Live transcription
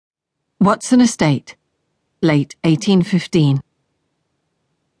Watson Estate, late 1815.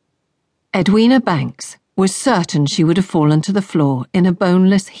 Edwina Banks was certain she would have fallen to the floor in a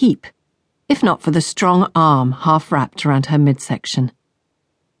boneless heap, if not for the strong arm half wrapped around her midsection.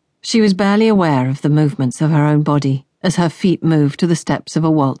 She was barely aware of the movements of her own body as her feet moved to the steps of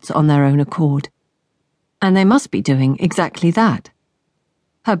a waltz on their own accord. And they must be doing exactly that.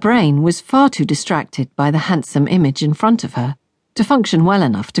 Her brain was far too distracted by the handsome image in front of her to function well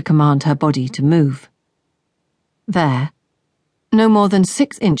enough to command her body to move. There, no more than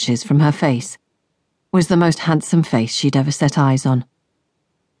 6 inches from her face, was the most handsome face she'd ever set eyes on.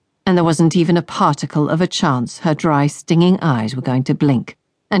 And there wasn't even a particle of a chance her dry, stinging eyes were going to blink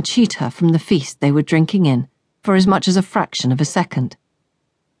and cheat her from the feast they were drinking in for as much as a fraction of a second.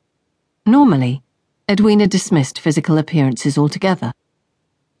 Normally, Edwina dismissed physical appearances altogether,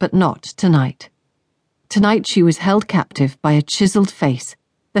 but not tonight. Tonight she was held captive by a chiseled face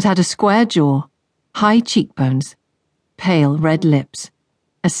that had a square jaw, high cheekbones, pale red lips,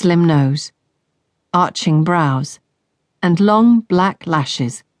 a slim nose, arching brows, and long black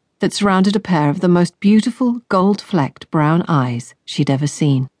lashes that surrounded a pair of the most beautiful gold-flecked brown eyes she'd ever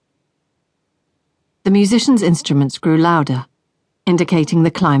seen. The musician's instruments grew louder, indicating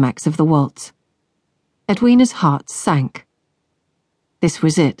the climax of the waltz. Edwina's heart sank. This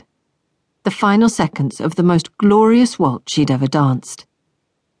was it. The final seconds of the most glorious waltz she'd ever danced.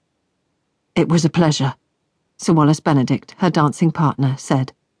 It was a pleasure, Sir Wallace Benedict, her dancing partner,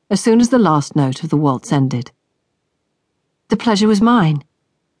 said, as soon as the last note of the waltz ended. The pleasure was mine,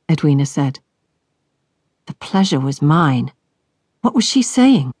 Edwina said. The pleasure was mine. What was she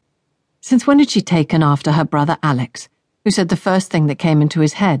saying? Since when had she taken after her brother Alex, who said the first thing that came into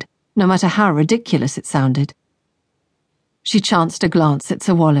his head, no matter how ridiculous it sounded? She chanced a glance at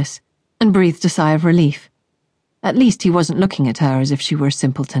Sir Wallace and breathed a sigh of relief. At least he wasn't looking at her as if she were a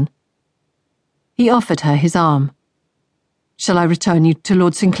simpleton. He offered her his arm. Shall I return you to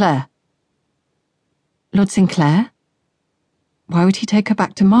Lord Sinclair? Lord Sinclair? Why would he take her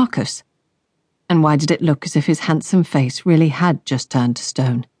back to Marcus? And why did it look as if his handsome face really had just turned to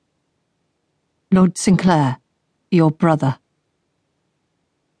stone? Lord Sinclair, your brother.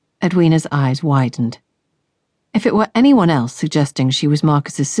 Edwina's eyes widened. If it were anyone else suggesting she was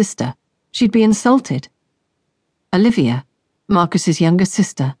Marcus's sister, she'd be insulted. Olivia, Marcus's younger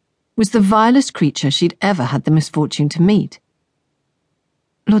sister, was the vilest creature she'd ever had the misfortune to meet.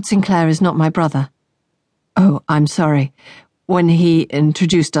 Lord Sinclair is not my brother. Oh, I'm sorry. When he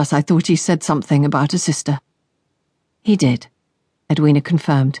introduced us, I thought he said something about a sister. He did, Edwina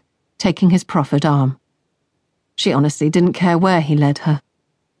confirmed, taking his proffered arm. She honestly didn't care where he led her.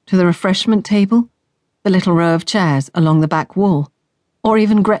 To the refreshment table, the little row of chairs along the back wall, or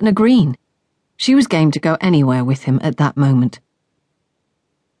even Gretna Green. She was game to go anywhere with him at that moment.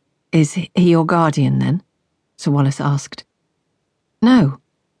 Is he your guardian, then? Sir Wallace asked. No.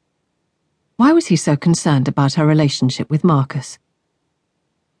 Why was he so concerned about her relationship with Marcus?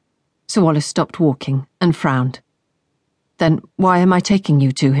 Sir Wallace stopped walking and frowned. Then why am I taking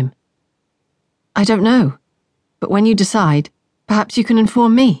you to him? I don't know, but when you decide, perhaps you can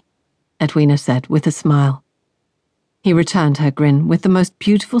inform me, Edwina said with a smile. He returned her grin with the most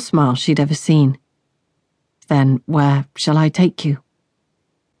beautiful smile she'd ever seen. Then where shall I take you?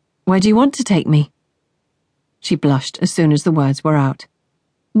 Where do you want to take me? She blushed as soon as the words were out.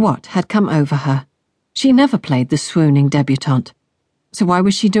 What had come over her? She never played the swooning debutante, so why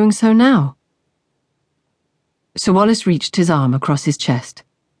was she doing so now? Sir Wallace reached his arm across his chest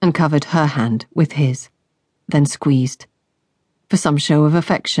and covered her hand with his, then squeezed. For some show of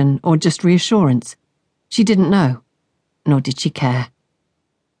affection or just reassurance, she didn't know, nor did she care.